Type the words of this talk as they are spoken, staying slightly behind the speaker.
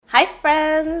Hi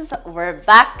friends, we're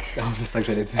back. C'est ça que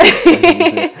j'allais dire.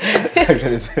 C'est ça que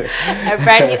j'allais dire. A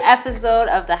brand new episode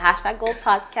of the #Gold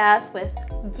podcast with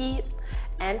Guy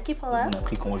and Kipola. On a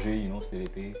pris congé, c'était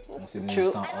l'été. On s'est donné du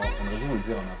temps off. On aurait dû vous le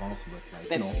dire en avance.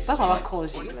 Mais non, pas vraiment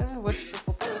congé. Là. Moi, je suis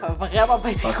pour ça. Ça va vraiment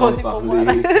pas été Façon congé de pour moi.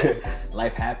 parler.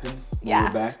 Life happens. Yeah.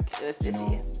 We're back.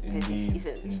 Indeed.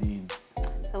 Indeed.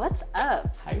 So what's up?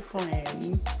 Hi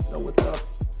friends. So what's up?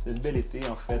 C'est le bel été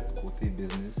en fait, côté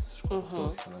business. Je crois que ça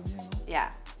aussi ça va bien, non?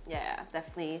 Yeah,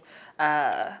 definitely.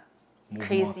 Mouvementé.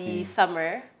 Crazy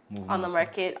summer on Mouvementé. the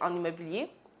market en immobilier.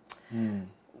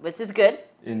 Which is good.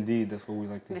 Indeed, that's what we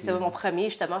like to Mais hear. c'est mon premier,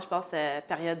 justement, je pense,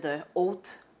 période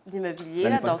haute d'immobilier.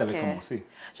 L'année là, passée, donc, t'avais commencé.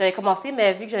 J'avais commencé,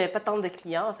 mais vu que j'avais pas tant de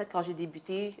clients, en fait, quand j'ai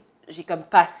débuté, j'ai comme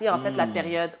passé, en fait, la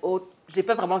période haute. Je l'ai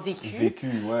pas vraiment vécu.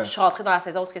 Ouais. Je suis rentrée dans la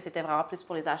saison où c'était vraiment plus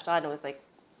pour les acheteurs. And it was like,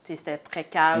 c'était très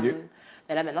calme. Ok.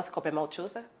 Mais là, maintenant, c'est complètement autre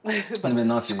chose. Hein.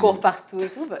 Maintenant, Je cours partout et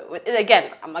tout. But again,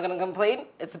 I'm not going to complain.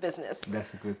 It's a business.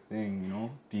 That's a good thing,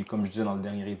 Puis comme je disais dans le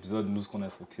dernier épisode, nous, ce qu'on a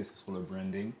focusé, c'est sur le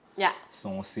branding. Yeah.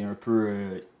 C'est un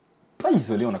peu... pas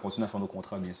isolé, on a continué à faire nos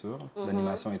contrats, bien sûr,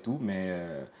 d'animation et tout, mais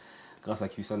grâce à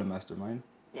QSA, le mastermind,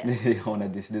 Yes. on a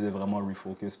décidé de vraiment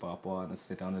refocus par rapport à notre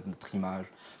site internet, notre image,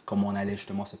 comment on allait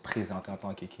justement se présenter en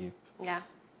tant qu'équipe. Yeah.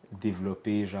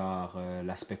 Développer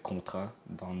l'aspect contrat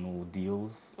dans nos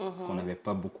deals, ce qu'on n'avait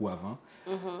pas beaucoup avant.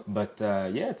 But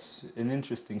yeah, it's an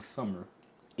interesting summer.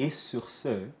 Et sur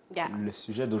ce, Yeah. le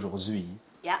sujet d'aujourd'hui,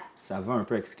 Yeah. ça va un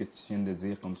peu avec ce que tu viens de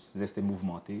dire, comme tu disais, c'était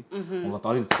mouvementé. On va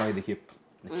parler du travail d'équipe,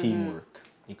 le teamwork,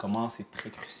 et comment c'est très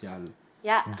crucial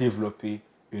Yeah. développer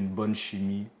une bonne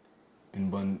chimie, une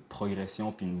bonne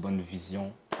progression, puis une bonne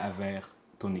vision envers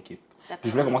ton équipe. Puis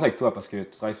je voulais commencer avec toi parce que tu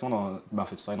travailles souvent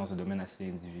tu travailles dans un domaine assez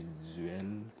individuel,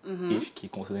 qui est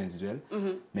considéré individuel, mais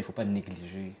il ne faut pas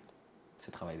négliger ce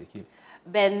travail d'équipe.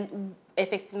 Ben,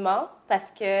 effectivement,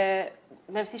 parce que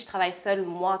même si je travaille seule,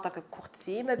 moi, en tant que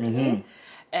courtier immobilier,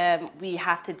 we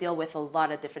have to deal with a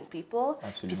lot of different people.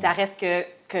 Absolument. Puis ça reste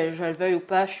que je le veuille ou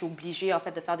pas, je suis obligée, en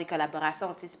fait, de faire des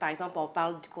collaborations. Tu sais, si, par exemple, on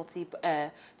parle du courtier,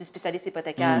 du spécialiste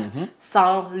hypothécaire,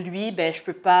 sans lui, ben, je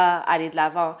peux pas aller de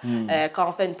l'avant. Quand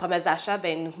on fait une promesse d'achat,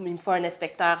 ben, il me faut un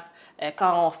inspecteur.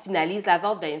 Quand on finalise la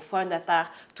vente, ben, il me faut un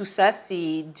notaire. Tout ça,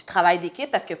 c'est du travail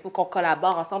d'équipe parce qu'il faut qu'on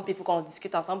collabore ensemble puis il faut qu'on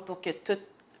discute ensemble pour que tout,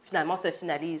 finalement, se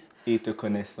finalise. Et te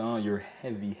connaissant, you're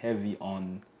heavy on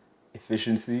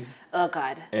efficiency Oh,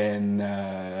 God. and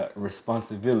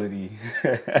responsibility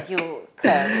Yo,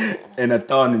 comme... and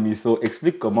autonomy. So,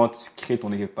 explique comment tu crées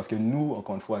ton équipe. Parce que nous,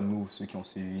 encore une fois, nous, ceux qui ont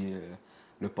suivi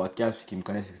le podcast, qui me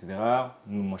connaissent, etc.,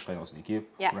 moi, je travaille dans une équipe,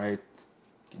 Yeah. right?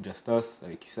 Just Us,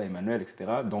 avec ça, Emmanuel, etc.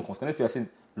 Donc, on se connaît depuis assez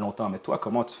longtemps. Mais toi,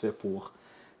 comment tu fais pour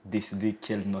décider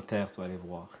quel notaire tu vas aller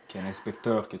voir? Quel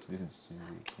inspecteur que tu décides d'utiliser?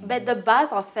 Ben, de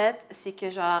base, en fait, c'est que,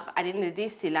 genre, à l'end of the day,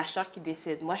 c'est l'acheteur qui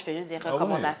décide. Moi, je fais juste des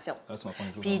recommandations. Ah ouais. Là, tu m'as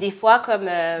prendre Puis des fois, comme...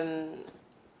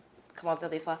 comment dire,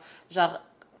 des fois? Genre,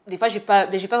 des fois, j'ai pas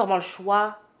vraiment le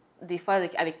choix, des fois,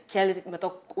 avec quel,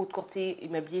 mettons, autre courtier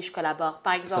immobilier je collabore.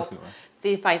 Par exemple, c'est vrai. tu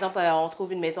sais, par exemple, on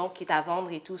trouve une maison qui est à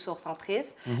vendre et tout sur Centris,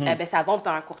 ben, c'est à vendre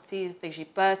par un courtier. Fait que j'ai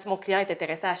pas, si mon client est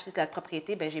intéressé à acheter la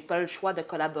propriété, ben, j'ai pas le choix de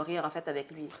collaborer, en fait,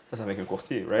 avec lui. Ça, c'est avec un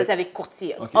courtier, Ça, right? c'est avec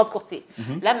courtier, Ok. entre courtiers.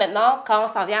 Là, maintenant, quand on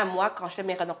s'en vient à moi, quand je fais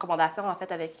mes recommandations, en fait,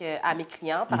 à mes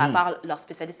clients, par rapport à leur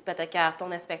spécialiste hypothécaire,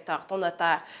 ton inspecteur, ton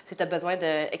notaire, si tu as besoin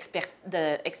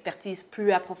d'expertise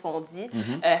plus approfondie,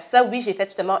 ça, oui, j'ai fait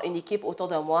justement une équipe autour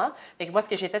de moi. Fait que moi, ce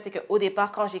que j'ai fait, c'est qu'au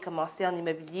départ, quand j'ai commencé en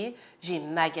immobilier, j'ai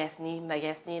magasiné.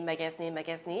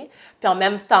 Puis en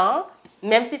même temps,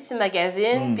 même si tu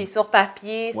magasines, puis sur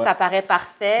papier, Ouais. ça paraît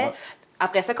parfait, Ouais.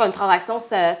 après ça, quand une transaction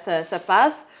se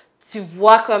passe, tu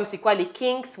vois comme c'est quoi les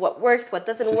kinks, what works, what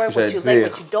doesn't C'est ce work, que what j'allais you like,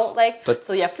 dire. what you don't like. Toi-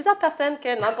 So, il y a plusieurs personnes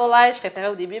que, not gonna lie, je préférais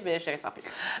au début, mais je ne faire plus.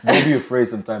 Don't be afraid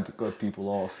sometimes to cut people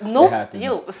off. Non, It happens.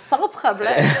 yo, sans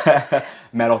problème.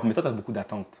 Mais alors, toi, tu as beaucoup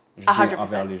d'attentes je 100%. sais,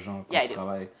 envers les gens quand Yeah, I tu do.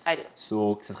 travailles. I do.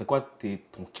 So, ce serait quoi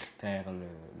ton critère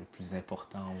le plus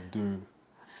important ou deux?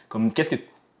 Comme,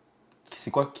 c'est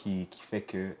quoi qui fait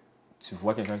que tu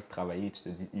vois quelqu'un travailler et tu te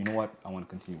dis, you know what, I want to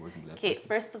continue working with that Okay, person?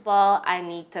 first of all, I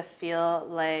need to feel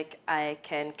like I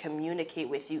can communicate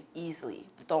with you easily.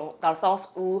 Donc, dans le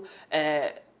sens où,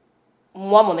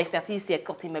 moi, mon expertise, c'est être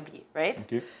courtier immobilier, right?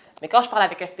 OK. Mais quand je parle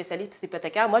avec un spécialiste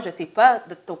hypothécaire, moi, je ne sais pas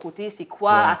de ton côté c'est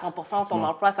quoi Ouais, à 100% ton effectivement.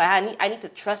 emploi. So I need to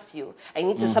trust you. I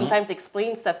need to sometimes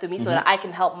explain stuff to me so that I can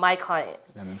help my client.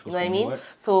 La même chose You know what I pour mean? moi, ouais.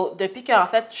 So, depuis que en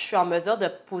fait, je suis en mesure de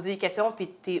poser des questions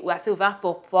puis tu es assez ouvert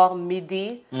pour pouvoir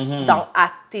m'aider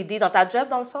à t'aider dans ta job,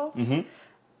 dans le sens,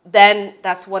 then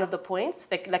that's one of the points.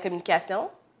 Fait que la communication,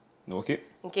 OK.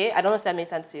 OK? I don't know if that makes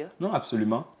sense to you. Non,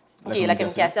 absolument. OK, la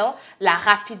communication, la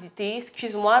rapidité,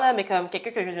 excuse-moi, là, mais comme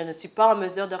quelqu'un que je ne suis pas en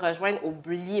mesure de rejoindre,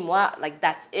 oublie-moi, like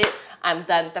that's it, I'm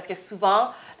done. Parce que souvent,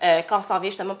 quand on s'en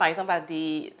vient justement, par exemple, à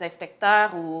des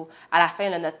inspecteurs ou à la fin,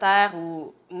 le notaire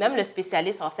ou même le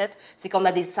spécialiste, en fait, c'est qu'on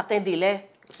a certains délais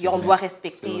qu'on doit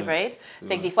respecter, right?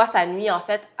 Fait que des fois, ça nuit, en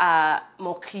fait, à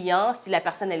mon client si la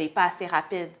personne, elle n'est pas assez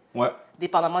rapide. Ouais.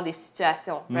 Dépendamment des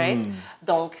situations, right?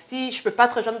 Donc, si je peux pas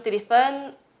te rejoindre au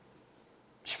téléphone,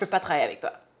 je peux pas travailler avec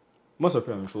toi. Moi, c'est un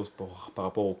peu la même chose par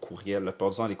rapport au courriel. La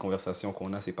plupart du temps, les conversations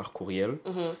qu'on a, c'est par courriel.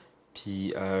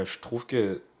 Puis, je trouve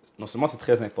que non seulement c'est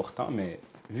très important, mais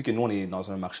vu que nous, on est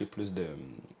dans un marché plus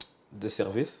de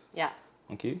services,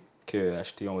 OK,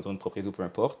 qu'acheter, on va dire, une propriété ou peu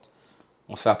importe,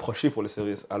 on se fait approcher pour le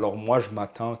service. Alors, moi, je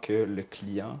m'attends que le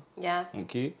client,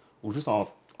 OK, ou juste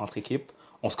entre équipes,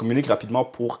 on se communique rapidement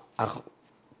pour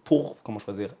comment je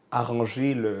peux dire,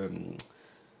 arranger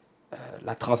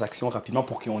la transaction rapidement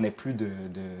pour qu'on n'ait plus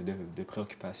de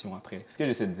préoccupations après. Ce que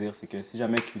j'essaie de dire, c'est que si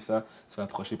jamais QSA se fait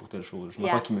approcher pour telle chose, je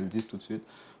m'attends qu'ils me le disent tout de suite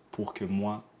pour que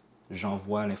moi,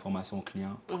 j'envoie l'information au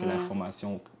client,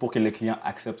 pour que le client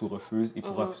accepte ou refuse et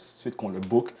pour ensuite qu'on le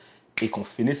book et qu'on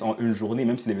finisse en une journée,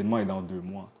 même si l'événement est dans 2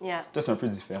 mois. Ça, c'est un peu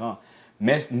différent.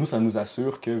 Mais nous, ça nous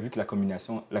assure que, vu que la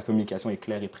communication est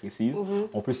claire et précise,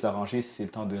 on peut s'arranger si c'est le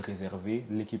temps de réserver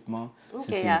l'équipement,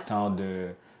 si c'est le temps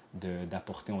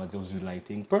d'apporter, on va dire, du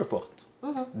lighting, peu importe.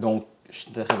 Donc, je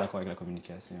suis très d'accord avec la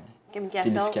communication.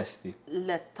 Communication, et l'efficacité.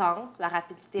 Le temps, la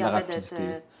rapidité. La rapidité.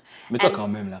 Mais toi, quand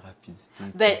même, la rapidité.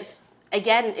 Ben,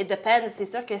 again, it depends. C'est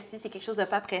sûr que si c'est quelque chose de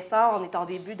pas pressant, on est en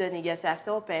début de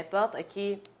négociation, peu importe,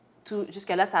 OK,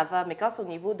 jusque-là, ça va. Mais quand c'est au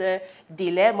niveau de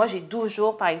délai, moi, j'ai 12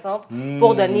 jours, par exemple,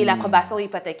 pour donner l'approbation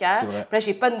hypothécaire. Puis là,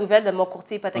 j'ai pas de nouvelles de mon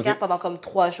courtier hypothécaire pendant comme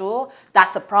 3 jours.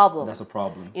 That's a problem. That's a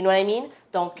problem. You know what I mean?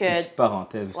 Donc, une petite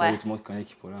parenthèse, vous savez, tout le monde connaît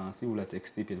qui peut là. Si vous la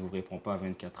textez et elle ne vous répond pas à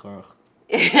 24 heures,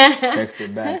 text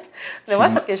it back. Mais moi,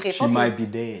 c'est parce que je réponds. She might be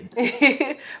dead.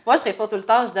 Moi, je réponds tout le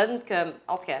temps. Je donne comme.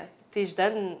 En tout cas, je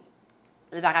donne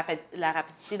la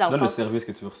rapidité dans le sens... le service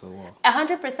que tu veux recevoir.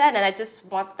 100%, and I just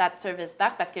want that service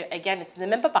back parce que, again, ce n'est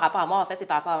même pas par rapport à moi, en fait, c'est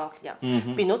par rapport à mon client.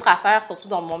 Puis une autre affaire, surtout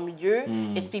dans mon milieu,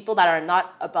 it's people that are not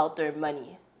about their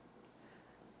money.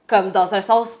 Comme dans un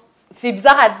sens, c'est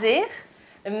bizarre à dire,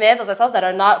 mais dans un sens that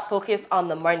are not focused on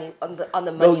the money, on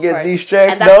the money Don't get part. these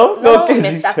checks, no? No,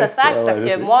 mais that's a fact parce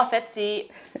que moi, en fait, c'est...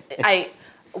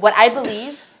 What I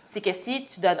believe, c'est que si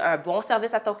tu donnes un bon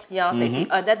service à ton client, tu es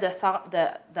honnête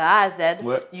de A à Z,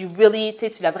 you really,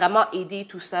 tu l'as vraiment aidé,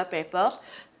 tout ça, peu importe.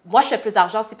 Moi, je fais plus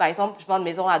d'argent si, par exemple, je vends une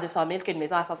maison à 200 000 qu'une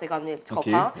maison à 150 000. Tu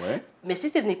comprends? Mais si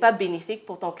ce n'est pas bénéfique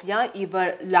pour ton client, il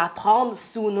va l'apprendre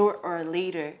sooner or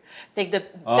later. Fait que de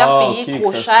faire payer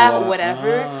trop cher ou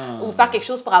whatever, ou faire quelque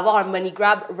chose pour avoir un money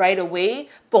grab right away,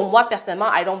 pour moi,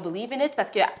 personnellement, I don't believe in it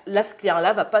parce que là, ce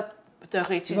client-là va pas te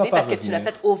réutiliser parce que tu l'as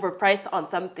fait overpriced on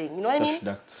something. You know what I mean?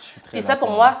 Je suis très Et ça,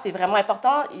 pour moi, c'est vraiment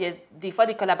important. Il y a des fois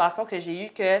des collaborations que j'ai eues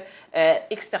que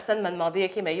X personnes m'ont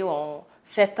demandé, OK, mais yo, on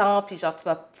fait tant, puis genre, tu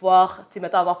vas pouvoir, tu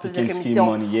mettons, avoir plus de commissions.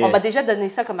 On m'a déjà donné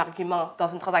ça comme argument dans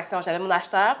une transaction. J'avais mon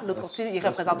acheteur, l'autre courtier, il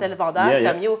représentait le vendeur,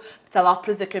 comme yo, tu vas avoir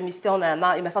plus de commissions.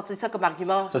 Il m'a sorti ça comme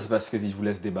argument. Ça, c'est parce qu'il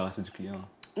voulait se débarrasser du client.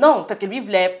 Non, parce que lui, il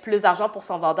voulait plus d'argent pour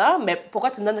son vendeur, mais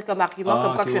pourquoi tu me donnes comme argument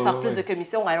comme quoi que je vais faire plus de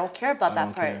commissions? I don't care about that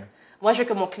part. Moi, je veux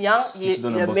que mon client ait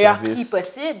le meilleur prix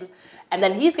possible. And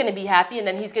then he's going to be happy, and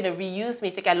then he's going to reuse me.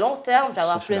 Fait qu'à long terme, je vais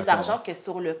avoir plus d'argent que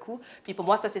sur le coup. Puis pour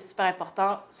moi, ça, c'est super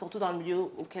important, surtout dans le milieu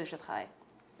auquel je travaille.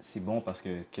 C'est bon parce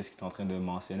que qu'est-ce que tu es en train de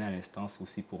mentionner à l'instant, c'est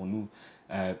aussi pour nous.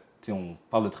 On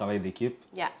parle de travail d'équipe.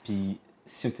 Puis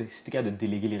si tu es capable de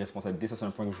déléguer les responsabilités, ça, c'est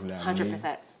un point que je voulais amener. 100%.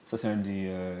 Ça, c'est un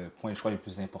des points, je crois, les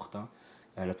plus importants.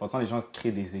 La plupart du temps, les gens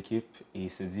créent des équipes et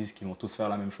se disent qu'ils vont tous faire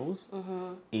la même chose.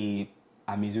 Et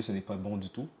à mes yeux, ce n'est pas bon du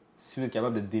tout. Si vous êtes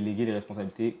capable de déléguer les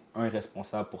responsabilités, un est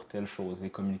responsable pour telle chose,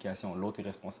 les communications, l'autre est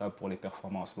responsable pour les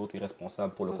performances, l'autre est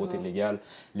responsable pour le côté légal,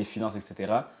 les finances,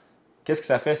 etc. Qu'est-ce que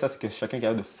ça fait? Ça, c'est que chacun est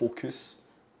capable de focus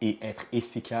et être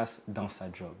efficace dans sa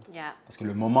job. Parce que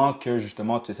le moment que,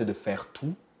 justement, tu essaies de faire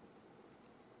tout,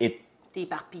 t'es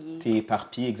éparpillé. T'es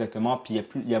éparpillé, exactement. Puis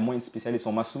il y a moins de spécialistes.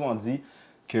 On m'a souvent dit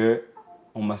que...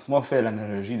 On m'a souvent fait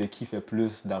l'analogie de qui fait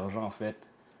plus d'argent, en fait.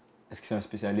 Est-ce que c'est un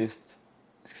spécialiste?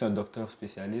 Est-ce que c'est un docteur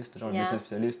spécialiste, genre un médecin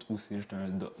spécialiste, ou c'est juste un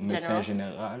médecin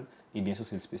général? Et bien sûr,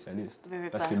 c'est le spécialiste.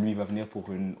 Parce que lui, il va venir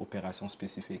pour une opération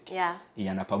spécifique. Et il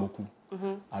n'y en a pas beaucoup.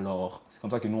 Alors, c'est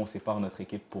comme ça que nous, on sépare notre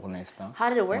équipe pour l'instant. How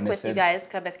did it work with you guys?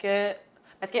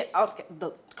 Parce que, en tout cas,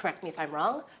 correct me if I'm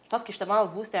wrong, je pense que justement,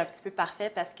 vous, c'était un petit peu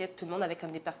parfait parce que tout le monde avait comme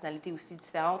des personnalités aussi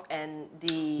différentes et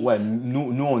des... Ouais,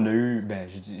 nous on a eu,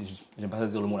 j'aime pas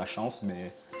dire le mot la chance,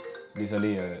 mais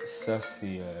désolé, ça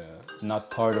c'est not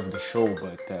part of the show,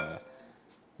 but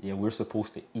yeah, we're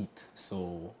supposed to eat.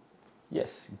 So,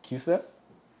 yes, Cusa,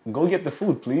 go get the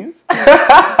food, please.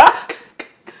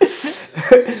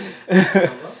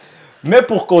 Mais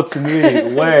pour continuer,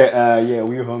 ouais, yeah,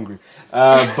 we're hungry.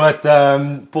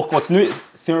 Pour continuer,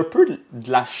 c'est un peu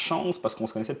de la chance parce qu'on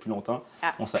se connaissait depuis longtemps.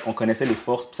 Ah. On connaissait les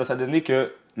forces. Puis ça donné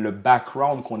que le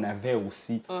background qu'on avait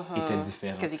aussi était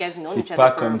différent. Because you guys know C'est each pas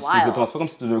other for a comme si, while. exactement, c'est pas comme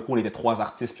si tout d'un coup on était 3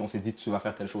 artistes puis on s'est dit tu vas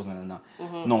faire telle chose, nanana.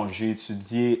 Non, j'ai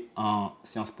étudié en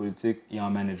sciences politiques et en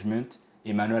management.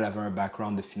 Emmanuel avait un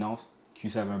background de finance,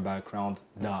 QC avait un background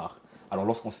d'art. Alors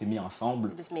lorsqu'on s'est mis ensemble,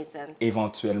 It just made sense.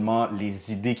 éventuellement,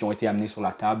 les idées qui ont été amenées sur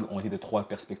la table ont été de 3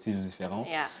 perspectives différentes.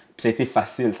 Yeah. Puis ça a été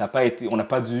facile. Ça a pas été, on n'a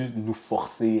pas dû nous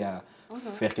forcer à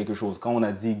faire quelque chose. Quand on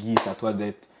a dit, Guy, c'est à toi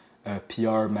d'être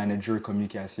PR, manager,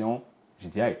 communication, j'ai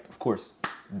dit, hey, of course,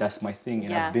 that's my thing and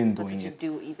Yeah, I've been that's doing what you it.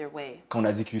 do either way. Quand on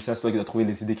a dit que ça, c'est toi qui dois trouver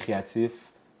les idées créatives,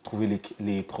 trouver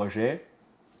les projets,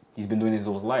 he's been doing his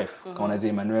whole life. Quand on a dit,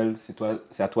 Emmanuel,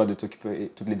 c'est à toi de t'occuper de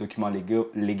tous les documents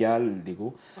légaux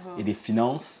et des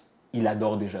finances, il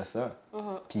adore déjà ça.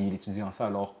 Puis il étudie en ça.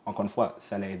 Alors, encore une fois,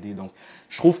 ça l'a aidé. Donc,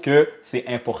 je trouve que c'est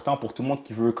important pour tout le monde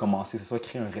qui veut commencer, que ce soit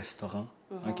créer un restaurant,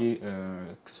 ok,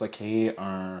 que ce soit créer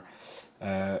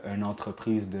une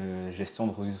entreprise de gestion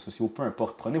de réseaux sociaux, peu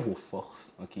importe. Prenez vos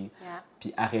forces, ok?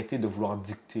 Puis arrêtez de vouloir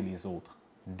dicter les autres.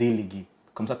 Déléguez.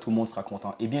 Comme ça, tout le monde sera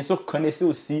content. Et bien sûr, connaissez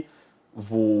aussi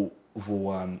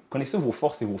connaissez vos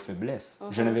forces et vos faiblesses.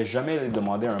 Je ne vais jamais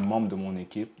demander à un membre de mon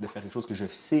équipe de faire quelque chose que je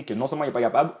sais que non seulement il n'est pas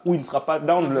capable ou il ne sera pas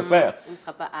down de le faire. Il ne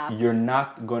sera pas apte. You're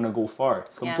not gonna go far.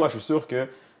 C'est comme toi, je suis sûr qu'il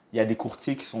y a des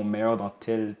courtiers qui sont meilleurs dans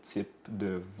tel type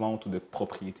de vente ou de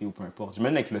propriété ou peu importe.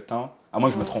 J'imagine avec le temps, à moins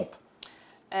que je me trompe.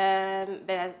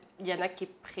 Il y en a qui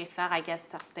préfèrent, I guess,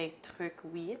 certains trucs,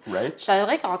 oui. Right? Je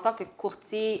savais qu'en tant que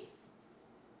courtier,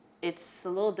 it's a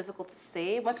little difficult to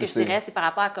say. Moi, ce que je dirais, c'est par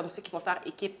rapport à comme ceux qui vont faire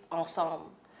équipe ensemble.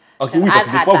 Ok, oui, parce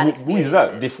que des fois,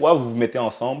 des fois, vous vous mettez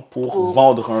ensemble pour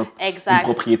vendre une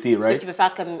propriété, right? Ceux qui veulent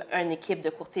faire comme une équipe de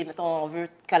courtiers, mettons, on veut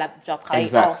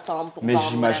travailler ensemble pour Mais vendre.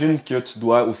 Mais j'imagine que tu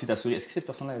dois aussi t'assurer, est-ce que cette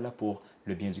personne-là est là pour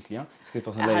le bien du client? Est-ce que cette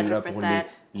personne-là est là pour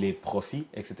les profits,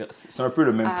 etc.? C'est un peu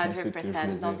le même principe que je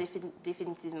voulais dire. Non,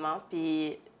 définitivement.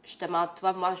 Puis justement, tu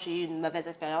vois, moi, j'ai eu une mauvaise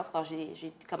expérience quand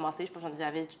j'ai commencé. Je pense que j'en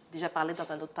avais déjà parlé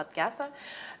dans un autre podcast.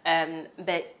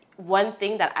 One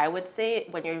thing that I would say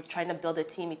when you're trying to build a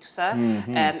team et tout ça,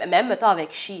 même mettons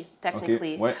avec She,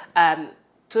 technically,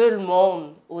 tout le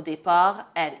monde au départ,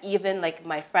 and even like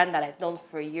my friend that I've known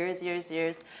for years,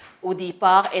 au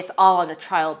départ, it's all on a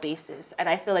trial basis. And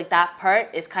I feel like that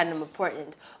part is kind of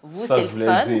important. Vous, c'est le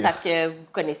fun parce que vous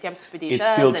connaissez un petit peu déjà.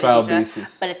 It's still trial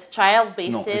basis. But it's trial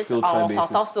basis. No, it's still trial on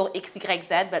s'entend sur X, Y,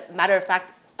 Z, but matter of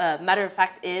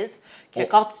fact is que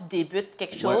quand tu débutes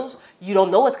quelque chose, you don't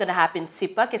know what's going to happen. Tu sais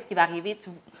pas qu'est-ce qui va arriver. Tu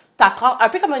apprends, un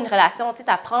peu comme une relation, tu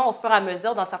apprends au fur et à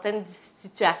mesure dans certaines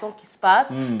situations qui se passent,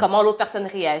 comment l'autre personne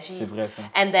réagit. C'est vrai, ça.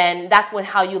 And then that's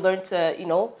how you learn to, you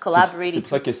know, collaborate. C'est pour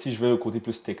ça que si je vais au côté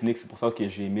plus technique, c'est pour ça que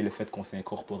j'ai aimé le fait qu'on s'est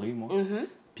incorporé, moi.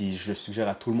 Puis je suggère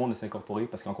à tout le monde de s'incorporer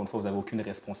parce qu'encore une fois, vous n'avez aucune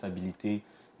responsabilité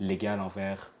légale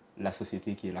envers la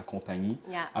société qui est la compagnie.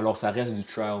 Alors ça reste du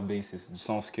trial basis, du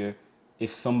sens que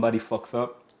if somebody fucks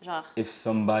up, if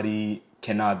somebody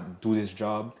cannot do this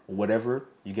job or whatever,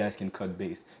 you guys can cut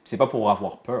base. C'est pas pour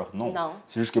avoir peur, non.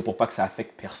 C'est juste que pour pas que ça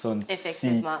affecte personne.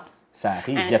 Effectivement. Si ça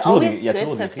arrive. And il y a toujours des risques. It's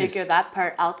always good to figure that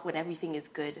part out when everything is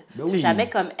good. Tu veux jamais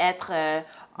comme être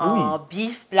en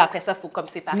bif, puis après ça, il faut comme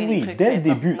séparer les trucs. Dès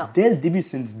le début,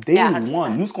 since day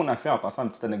one. Nous, ce qu'on a fait, en passant une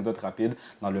petite anecdote rapide,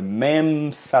 dans le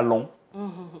même salon,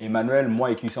 Emmanuel,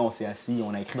 moi et QC, on s'est assis,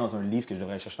 on a écrit dans un livre que je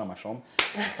devrais aller chercher dans ma chambre,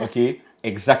 OK,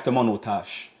 exactement nos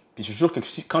tâches. Puis je suis sûr que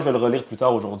quand je vais le relire plus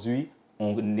tard aujourd'hui,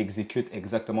 on exécute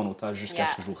exactement nos tâches jusqu'à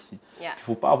ce jour-ci. Il ne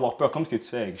faut pas avoir peur, comme ce que tu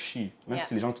fais avec She. Même si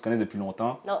c'est les gens que tu connais depuis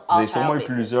longtemps, vous avez sûrement eu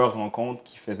plusieurs rencontres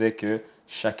qui faisaient que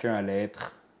chacun allait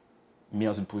être mis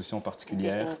dans une position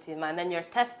particulière. Définitivement. And then you're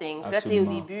testing. Puis là, tu sais, au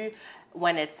début,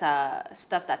 when it's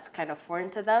stuff that's kind of foreign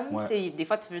to them, des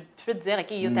fois, tu peux te dire, OK,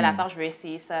 telle affaire, je vais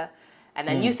essayer ça. And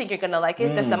then you think you're going to like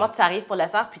it. Puis finalement, tu arrives pour le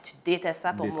faire, puis tu détestes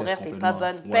ça pour mourir, t'es pas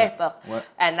bonne, peu importe.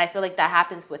 And I feel like that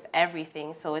happens with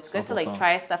everything. So it's good to like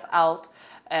try stuff out.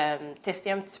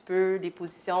 Tester un petit peu les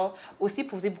positions. Aussi,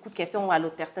 poser beaucoup de questions à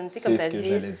l'autre personne. Tu sais, comme tu as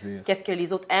dit, qu'est-ce que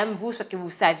les autres aiment, vous, c'est parce que vous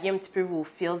saviez un petit peu vos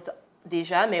fields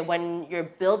déjà, mais when you're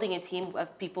building a team of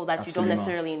people that you don't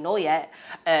necessarily know yet,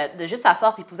 de juste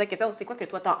s'asseoir et poser la question, c'est quoi que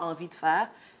toi, tu as envie de faire,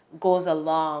 goes a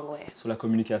long way. Sur la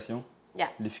communication,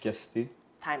 l'efficacité,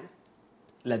 time.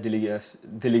 La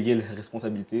déléguer la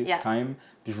responsabilité, time.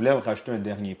 Puis je voulais rajouter un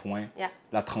dernier point,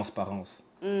 la transparence.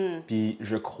 Puis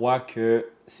je crois que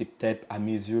c'est peut-être, à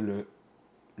mes yeux,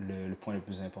 le point le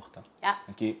plus important. Yeah.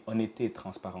 OK? Honnêteté et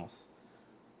transparence.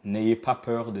 N'ayez pas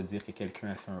peur de dire que quelqu'un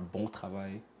a fait un bon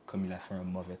travail comme il a fait un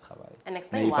mauvais travail. And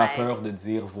explain N'ayez why. pas peur de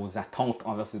dire vos attentes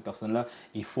envers cette personne-là.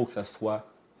 Il faut que ça soit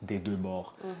des deux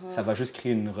bords. Ça va juste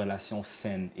créer une relation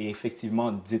saine. Et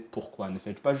effectivement, dites pourquoi. Ne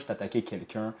faites pas juste attaquer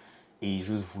quelqu'un et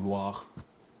juste vouloir,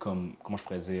 comment je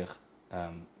pourrais dire,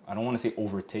 I don't want to say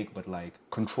overtake, but like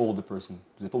control the person.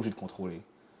 Vous n'êtes pas obligé de contrôler.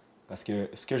 Parce que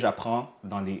ce que j'apprends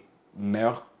dans les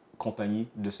meilleures compagnies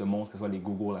de ce monde, que ce soit les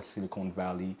Google à Silicon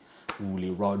Valley ou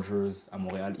les Rogers à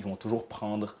Montréal, ils vont toujours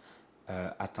prendre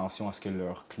attention à ce que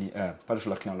leurs clients, pas juste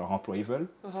leurs clients, leurs employés veulent.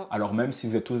 Alors même si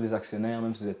vous êtes tous des actionnaires,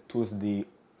 même si vous êtes tous des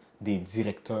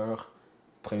directeurs,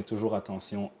 prenez toujours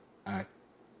attention à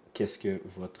qu'est-ce que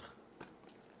votre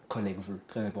collègue veut.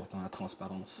 Très important, la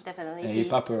transparence. Definitely. N'ayez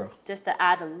pas peur. Just to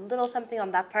add a little something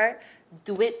on that part,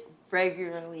 do it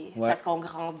regularly. Ouais. Parce qu'on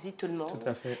grandit tout le monde. Tout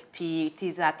à fait. Puis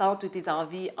tes attentes ou tes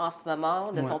envies en ce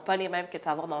moment ne Ouais. sont pas les mêmes que tu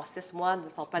vas avoir dans 6 mois, ne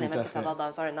sont pas les Tout mêmes à que tu vas fait.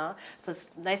 avoir dans 1 an. So it's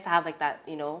nice to have like that,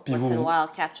 you know, Puis once in a while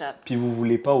catch up. Puis vous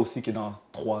voulez pas aussi que dans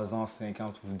 3 ans, 5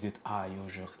 ans, vous vous dites « Ah,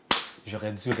 yo,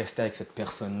 j'aurais dû rester avec cette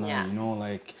personne-là. Yeah. You know,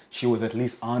 like, she was at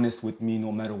least honest with me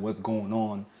no matter what's going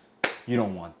on. » You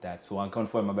don't want that. So, encore une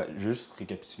fois, juste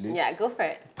récapituler. Yeah, go for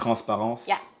it. Transparence,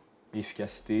 Yeah.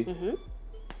 efficacité,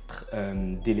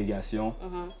 délégation,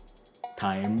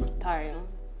 time Time.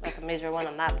 That's a major one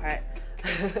on that part.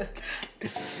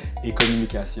 et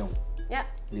communication. Yeah.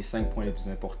 Les 5 points les plus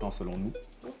importants selon nous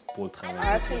pour le Our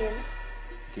travail. opinion.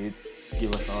 Okay?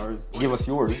 Give us ours. Give us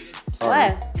yours. Sorry.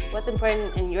 Ouais. What's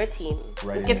important in your team?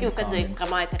 Right Qu'est-ce in que vous the faites de comments.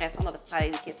 vraiment intéressant dans votre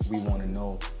travail d'équipe? We want to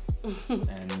know.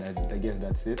 And I guess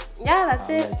that's it. Yeah, that's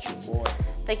I'll it. let you boy.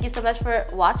 Thank you so much for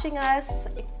watching us.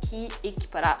 Keep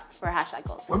it up for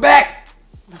 #goals. We're back!